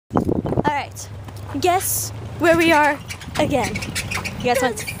Alright, guess where we are again. You guys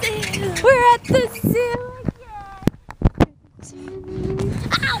want to? We're at the zoo again.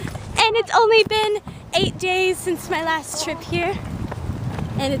 Ow! And it's only been 8 days since my last trip here.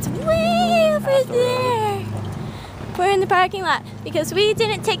 And it's way over there. We're in the parking lot because we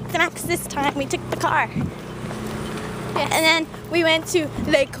didn't take the Max this time, we took the car. Yes. And then we went to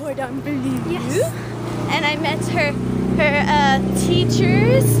Le Cordon Bleu. Yes. And I met her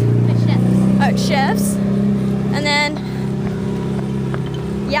teachers, art chefs, and then,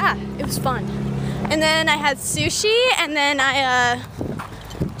 yeah, it was fun. And then I had sushi, and then I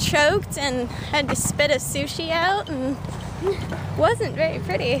choked and had to spit a sushi out, and wasn't very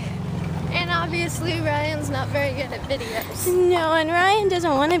pretty. And obviously Ryan's not very good at videos. No, and Ryan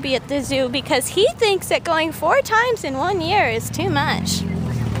doesn't want to be at the zoo because he thinks that going 4 times in 1 year is too much.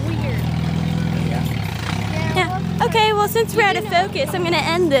 Weird. Yeah. Okay, well, since we're out of focus, I'm going to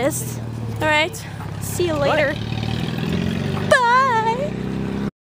end this. All right. See you later.